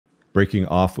breaking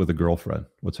off with a girlfriend.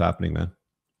 What's happening, man?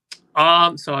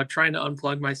 So I'm trying to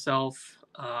unplug myself.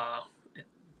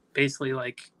 Basically,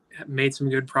 like, made some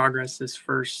good progress this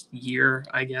first year,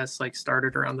 I guess. Like,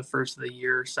 started around the first of the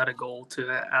year, set a goal to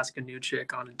ask a new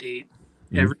chick on a date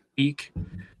every week.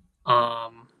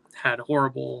 Had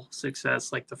horrible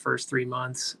success like the first 3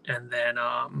 months, and then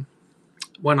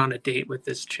went on a date with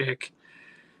this chick,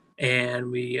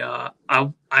 and I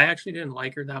actually didn't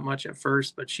like her that much at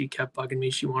first, but she kept bugging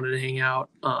me. She wanted to hang out,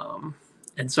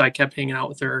 and so I kept hanging out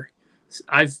with her.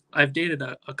 I've dated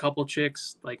a couple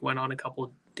chicks, like went on a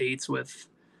couple dates with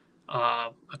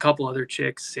a couple other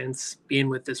chicks since being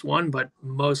with this one, but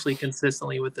mostly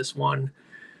consistently with this one.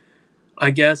 I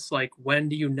guess, like, when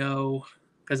do you know?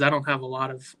 Because I don't have a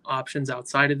lot of options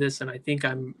outside of this, and I think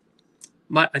I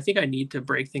need to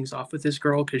break things off with this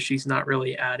girl because she's not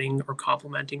really adding or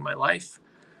complementing my life.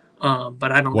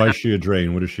 But I don't. Why is she a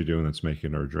drain? What is she doing that's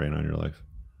making her a drain on your life?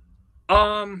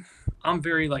 I'm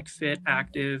very like fit,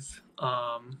 active.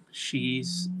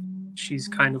 She's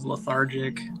kind of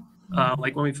lethargic.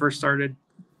 Like when we first started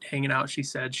hanging out, she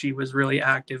said she was really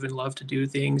active and loved to do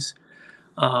things.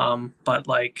 But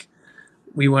like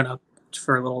we went up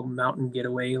for a little mountain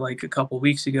getaway like a couple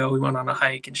weeks ago. We went on a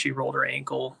hike and she rolled her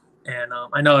ankle. And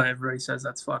I know everybody says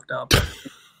that's fucked up.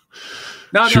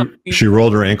 No, she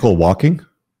rolled her ankle walking?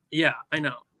 Yeah, I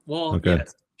know. Well, okay.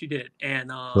 Yes, she did.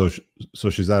 And so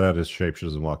she's not out of shape. She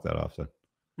doesn't walk that often.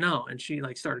 No, and she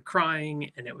like started crying,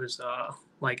 and it was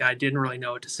like I didn't really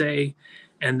know what to say.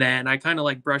 And then I kind of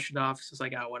like brushed it off. It's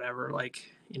like, whatever. Like,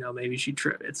 maybe she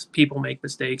tripped. It's people make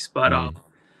mistakes, but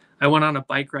I went on a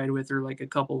bike ride with her like a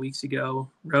couple weeks ago.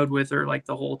 Rode with her like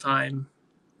the whole time.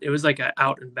 It was like an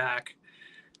out and back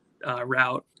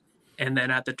route, and then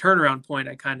at the turnaround point,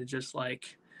 I kind of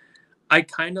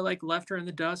left her in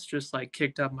the dust, just like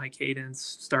kicked up my cadence,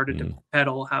 started to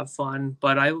pedal, have fun.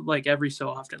 But I like every so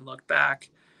often look back,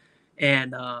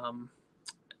 and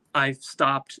I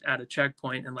stopped at a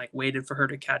checkpoint and like waited for her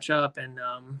to catch up. And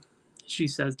she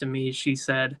said,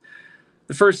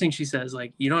 the first thing she says,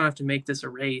 like, you don't have to make this a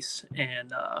race.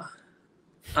 And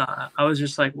I was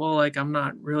just like, well, like, I'm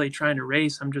not really trying to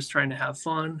race. I'm just trying to have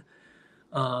fun.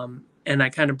 And I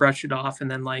kind of brushed it off.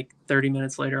 And then like 30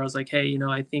 minutes later, I was like, hey,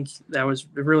 I think that was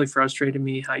really frustrated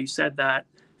me how you said that.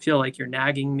 I feel like you're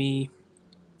nagging me.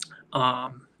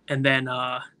 And then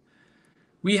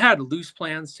we had loose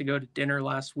plans to go to dinner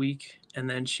last week. And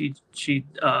then she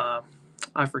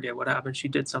I forget what happened. She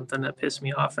did something that pissed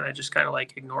me off, and I just kind of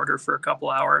like ignored her for a couple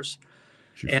hours.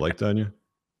 She flaked on you?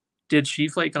 Did she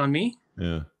flake on me?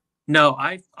 Yeah. No,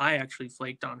 I actually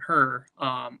flaked on her.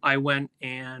 I went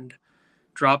and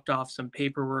dropped off some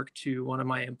paperwork to one of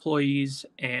my employees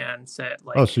and said,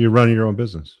 like, oh, so you're running your own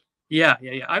business? Yeah.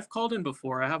 I've called in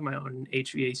before. I have my own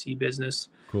HVAC business.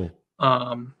 Cool.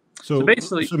 So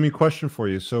basically, I mean, question for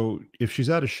you. So if she's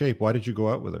out of shape, why did you go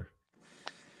out with her?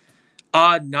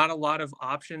 Not a lot of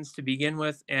options to begin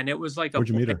with, and it was like where'd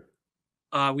you meet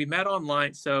her? We met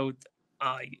online. So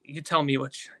you tell me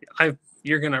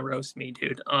you're gonna roast me,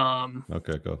 dude.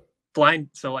 Okay, go. Blind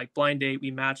date.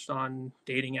 We matched on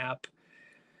dating app,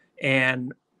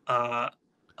 and I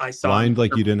saw blind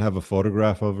like you didn't have a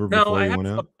photograph of her before you went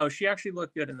out. Oh, she actually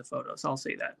looked good in the photos. I'll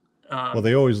say that. Well,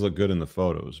 they always look good in the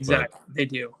photos. Exactly, they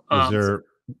do.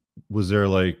 Was there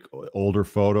like older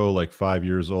photo, like 5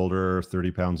 years older,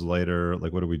 30 pounds lighter?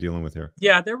 Like, what are we dealing with here?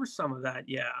 Yeah, there was some of that.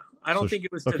 Yeah, I don't think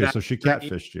it was. Okay, so she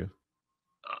catfished you.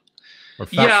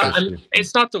 Yeah,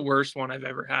 it's not the worst one I've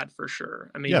ever had, for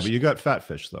sure. I mean, yeah, but you got fat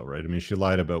fish though, right? I mean, she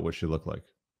lied about what she looked like.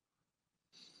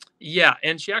 Yeah,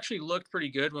 and she actually looked pretty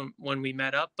good when we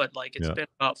met up, but like it's been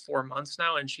about 4 months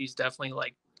now, and she's definitely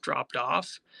like dropped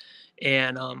off.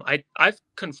 And I've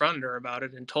confronted her about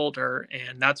it and told her,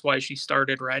 and that's why she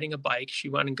started riding a bike. She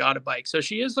went and got a bike, so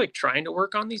she is like trying to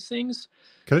work on these things.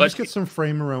 Can I just get some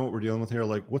frame around what we're dealing with here?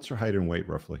 Like, what's her height and weight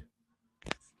roughly?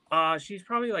 She's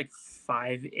probably like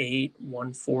 5'8",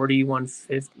 140,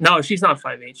 150. No, she's not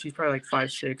 5'8". She's probably like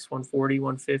 5'6", 140,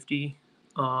 150.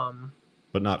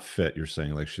 But not fit, you're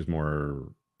saying? Like she's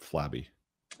more flabby.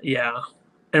 Yeah.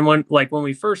 And when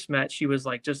we first met, she was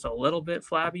like just a little bit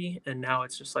flabby, and now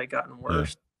it's just like gotten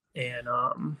worse. Yeah.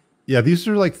 And yeah, these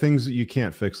are like things that you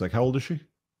can't fix. Like, how old is she?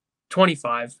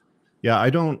 25. Yeah, I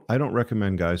don't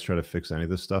recommend guys try to fix any of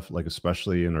this stuff, like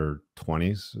especially in her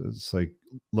 20s. It's like,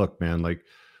 look, man, like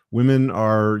women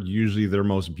are usually their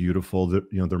most beautiful,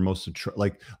 their most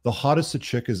like the hottest a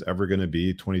chick is ever going to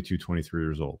be 22, 23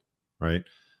 years old, right?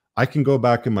 I can go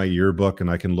back in my yearbook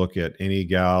and I can look at any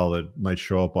gal that might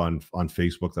show up on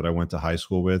Facebook that I went to high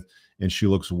school with, and she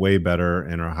looks way better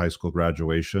in her high school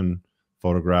graduation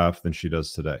photograph than she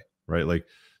does today, right? Like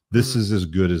This is as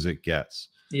good as it gets.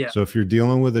 Yeah. So if you're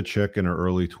dealing with a chick in her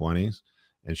early 20s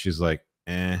and she's like,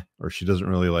 or she doesn't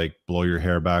really like blow your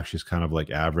hair back, she's kind of like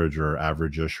average or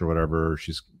average-ish or whatever, or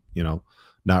she's,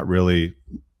 not really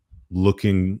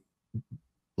looking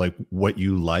like what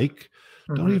you like,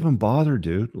 don't even bother,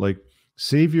 dude. Like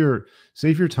save your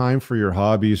time for your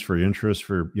hobbies, for your interests,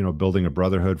 for building a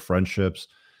brotherhood, friendships,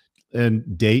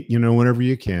 and date, whenever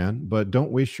you can, but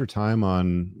don't waste your time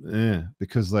on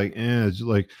because it's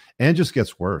like, and just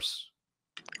gets worse.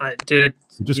 Dude,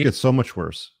 It just gets so much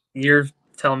worse. You're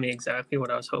telling me exactly what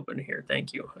I was hoping to hear.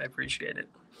 Thank you. I appreciate it.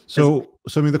 So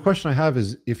I mean, the question I have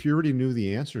is, if you already knew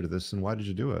the answer to this, then why did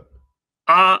you do it?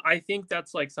 I think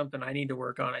that's like something I need to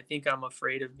work on. I think I'm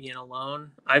afraid of being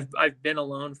alone. I've been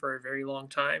alone for a very long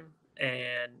time,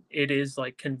 and it is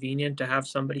like convenient to have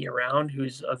somebody around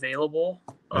who's available.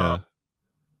 Yeah.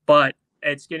 But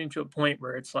it's getting to a point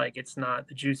where it's like the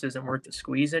juice isn't worth the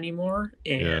squeeze anymore.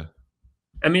 And Yeah.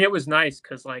 I mean, it was nice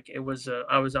because like I was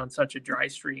on such a dry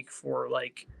streak for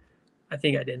like, I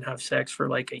think I didn't have sex for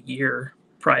like a year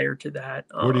prior to that.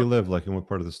 Where do you live? Like in what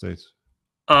part of the States?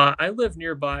 I live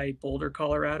nearby Boulder,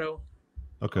 Colorado.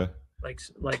 Okay.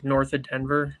 Like north of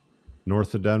Denver.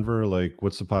 North of Denver, like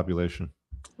what's the population?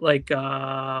 Like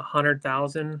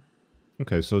 100,000.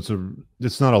 Okay, so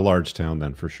it's not a large town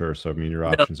then, for sure. So I mean, your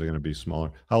options are going to be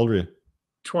smaller. How old are you?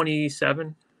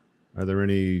 27. Are there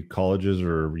any colleges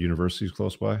or universities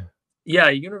close by? Yeah,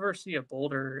 University of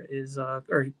Boulder is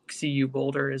or CU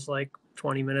Boulder is like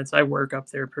 20 minutes. I work up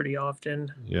there pretty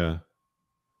often. Yeah.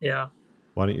 Yeah.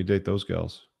 Why don't you date those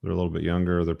gals? They're a little bit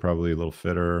younger. They're probably a little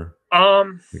fitter.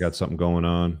 They got something going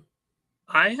on.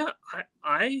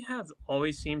 I have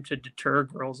always seemed to deter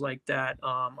girls like that.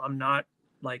 I'm not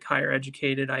like higher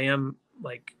educated. I'm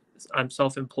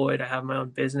self-employed. I have my own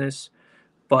business,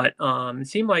 but it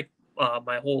seemed like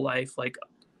my whole life, like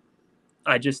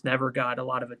I just never got a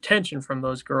lot of attention from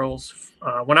those girls.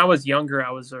 When I was younger,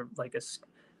 I was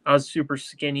I was super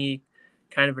skinny,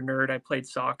 kind of a nerd. I played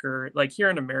soccer. Like here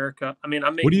in America, I mean,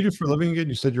 What do you do for a living again?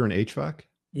 You said you're an HVAC?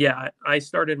 Yeah, I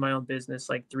started my own business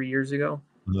like 3 years ago.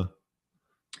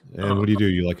 And what do?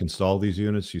 You like install these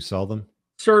units? You sell them?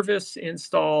 Service,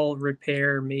 install,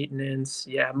 repair, maintenance.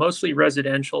 Yeah, mostly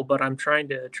residential, but I'm trying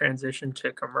to transition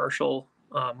to commercial.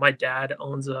 My dad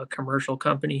owns a commercial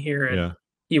company here, and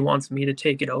he wants me to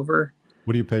take it over.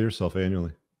 What do you pay yourself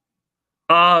annually?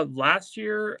 Last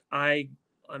year I'm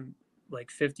like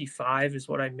 55 is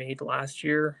what I made last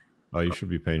year. Oh, you should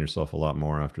be paying yourself a lot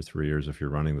more after 3 years if you're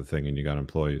running the thing and you got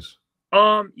employees.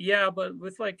 Yeah, but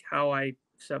with like how I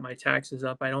set my taxes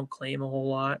up, I don't claim a whole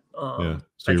lot. Yeah.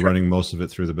 So you're running most of it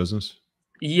through the business?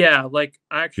 Yeah, like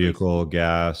actually vehicle,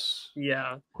 gas,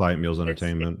 yeah, client meals,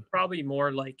 entertainment. It's probably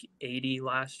more like 80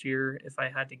 last year if I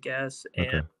had to guess, and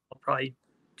Okay. I'll probably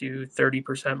do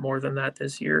 30% more than that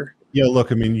this year. Yeah,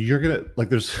 look, I mean, you're gonna like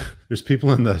there's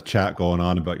people in the chat going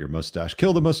on about your mustache.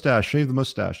 Kill the mustache, shave the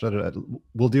mustache.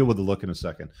 We'll deal with the look in a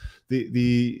second.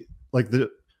 The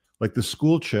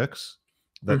school chicks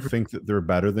that think that they're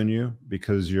better than you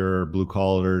because you're blue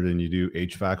collared and you do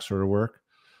HVAC sort of work.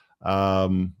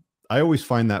 I always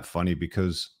find that funny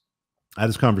because I had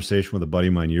this conversation with a buddy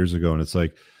of mine years ago, and it's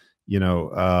like,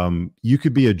 you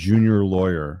could be a junior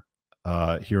lawyer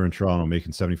here in Toronto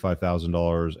making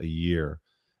 $75,000 a year,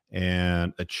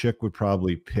 and a chick would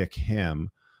probably pick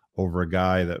him over a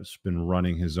guy that's been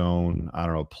running his own, I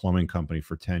don't know, plumbing company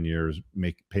for 10 years,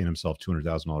 paying himself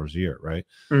 $200,000 a year, right?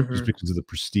 Just because of the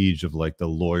prestige of like the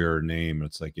lawyer name.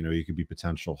 It's like, you could be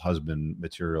potential husband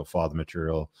material, father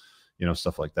material,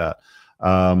 stuff like that.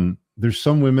 There's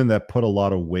some women that put a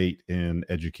lot of weight in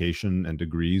education and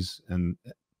degrees and,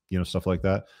 stuff like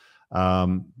that.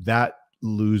 That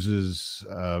loses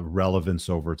relevance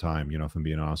over time, if I'm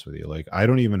being honest with you. Like, I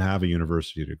don't even have a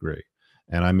university degree,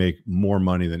 and I make more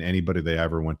money than anybody they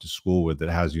ever went to school with that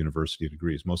has university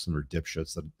degrees. Most of them are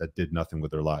dipshits that did nothing with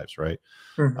their lives, right?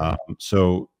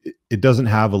 So it doesn't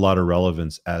have a lot of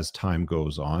relevance as time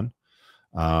goes on.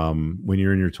 When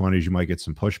you're in your 20s, you might get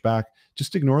some pushback.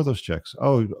 Just ignore those chicks.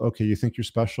 Oh, okay, you think you're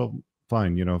special?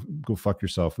 Fine, go fuck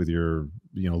yourself with your,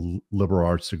 liberal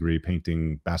arts degree,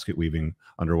 painting, basket weaving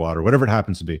underwater, whatever it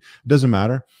happens to be. It doesn't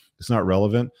matter. It's not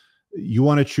relevant. You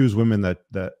want to choose women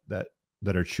that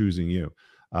are choosing you.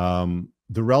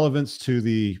 The relevance to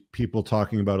the people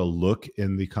talking about a look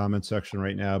in the comment section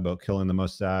right now about killing the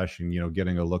mustache and,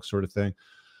 getting a look sort of thing.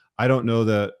 I don't know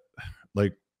that,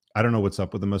 like, I don't know what's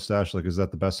up with the mustache. Like, is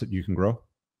that the best that you can grow?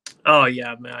 Oh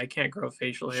yeah, man, I can't grow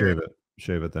facial hair.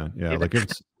 Shave it then. Yeah. Like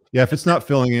if it's not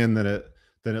filling in, then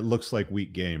it looks like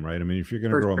weak game, right? I mean, if you're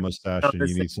going to grow a mustache and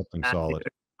you need something solid.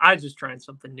 I just trying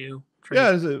something new.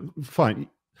 Yeah, fine.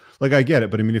 Like I get it,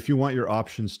 but I mean, if you want your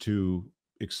options to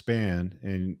expand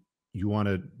and you want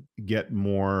to get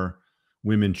more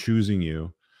women choosing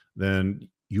you, then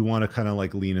you want to kind of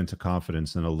like lean into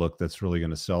confidence and a look that's really going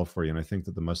to sell for you. And I think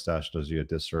that the mustache does you a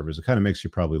disservice. It kind of makes you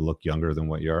probably look younger than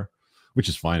what you are, which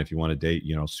is fine if you want to date,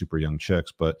 you know, super young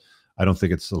chicks, but I don't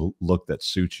think it's a look that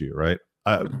suits you, right?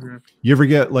 You ever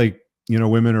get like, you know,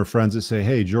 women or friends that say,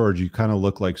 "Hey, George, you kind of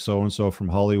look like so and so from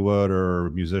Hollywood or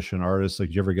musician, artist." Like,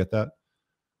 do you ever get that?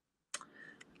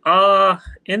 Uh,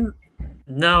 in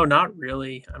No, not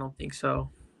really. I don't think so.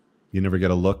 You never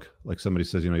get a look like somebody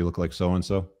says, you know, you look like so and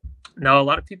so. No, a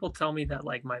lot of people tell me that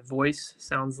like my voice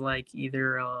sounds like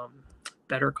either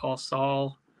Better Call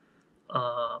Saul,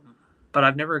 but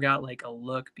I've never got like a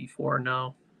look before.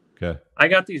 No, Okay, I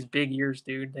got these big ears,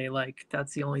 dude. They like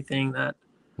that's the only thing that.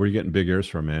 where are you getting big ears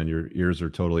from, man? Your ears are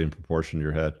totally in proportion to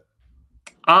your head.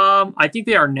 I think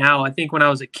they are now. I think when I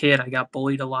was a kid, I got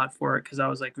bullied a lot for it because I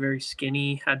was like very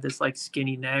skinny, had this like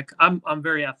skinny neck. I'm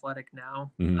very athletic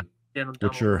now. Hmm. I've done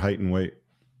What's your height and weight?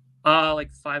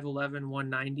 like 5'11",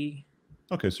 190.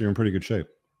 Okay, so you're in pretty good shape.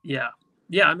 Yeah,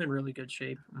 yeah, I'm in really good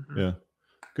shape. Yeah,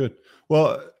 good.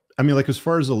 Well, I mean, like as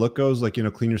far as the look goes, like, you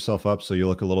know, clean yourself up so you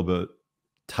look a little bit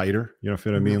tighter. You know, if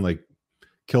you know what I Mhm. mean? Like,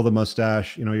 kill the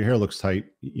mustache. You know, your hair looks tight.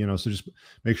 You know, so just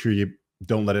make sure you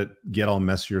don't let it get all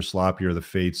messy or sloppy, or the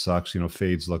fade sucks. You know,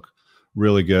 fades look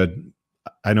really good.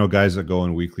 I know guys that go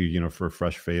in weekly, you know, for a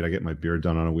fresh fade. I get my beard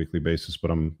done on a weekly basis, but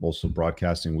I'm also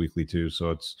broadcasting weekly too.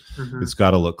 So Mhm. it's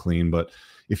got to look clean. But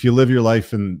if you live your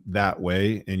life in that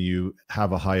way and you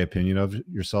have a high opinion of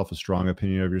yourself, a strong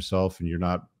opinion of yourself, and you're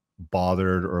not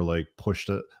bothered or like pushed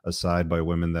aside by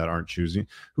women that aren't choosing,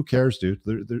 who cares, dude?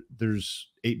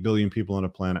 There's 8 billion people on a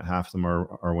planet. Half of them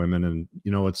are women. And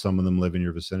you know what? Some of them live in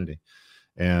your vicinity.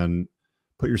 And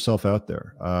put yourself out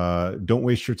there. Don't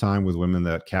waste your time with women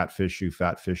that catfish you,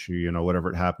 fat fish you, you know,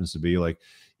 whatever it happens to be. Like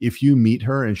if you meet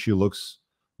her and she looks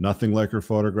nothing like her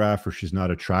photograph, or she's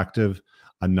not attractive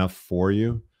enough for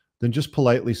you, then just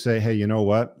politely say, "Hey, you know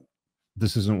what?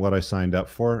 This isn't what I signed up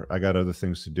for. I got other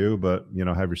things to do, but you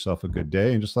know, have yourself a good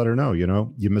day," and just let her know, you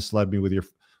know, you misled me with your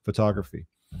photography.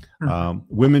 Mhm.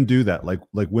 Women do that. Like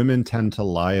women tend to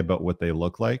lie about what they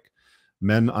look like.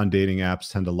 Men on dating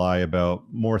apps tend to lie about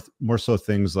more so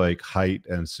things like height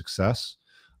and success.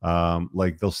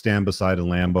 Like they'll stand beside a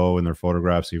Lambo in their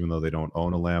photographs, even though they don't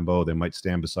own a Lambo. They might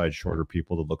stand beside shorter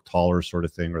people to look taller, sort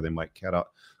of thing, or they might cut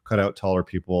out taller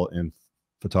people in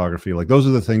photography. Like those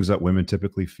are the things that women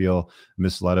typically feel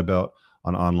misled about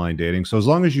on online dating. So as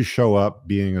long as you show up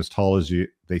being as tall as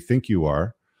they think you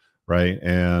are, right?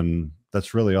 And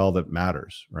that's really all that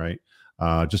matters, right?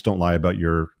 Just don't lie about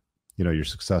your, you know, your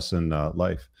success in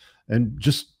life, and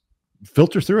just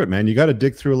filter through it, man. You got to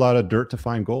dig through a lot of dirt to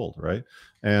find gold, right?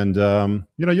 And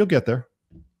you know, you'll get there.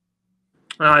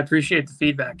 I appreciate the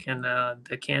feedback and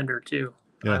the candor too.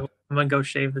 Yeah, I'm gonna go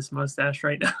shave this mustache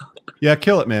right now. yeah,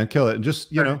 kill it, man, kill it, and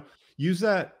just, you All right. know, use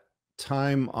that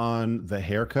time on the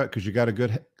haircut because you got a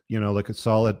good, you know, like a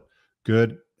solid,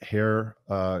 good hair,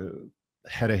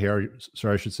 head of hair.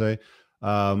 Sorry, I should say.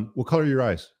 What color are your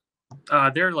eyes?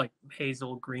 They're like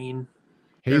hazel green.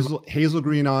 They're Hazel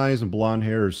green eyes and blonde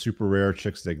hair is super rare.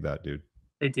 Chicks dig that, dude.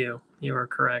 they do. You are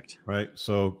correct. Right?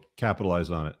 So capitalize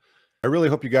on it. I really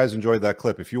hope you guys enjoyed that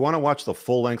clip. If you want to watch the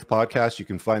full length podcast, you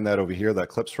can find that over here, that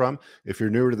clip's from. If you're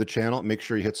newer to the channel, make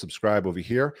sure you hit subscribe over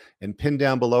here and pin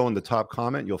down below in the top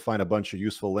comment. You'll find a bunch of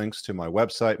useful links to my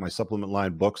website, my supplement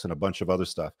line, books, and a bunch of other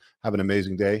stuff. Have an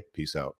amazing day. Peace out.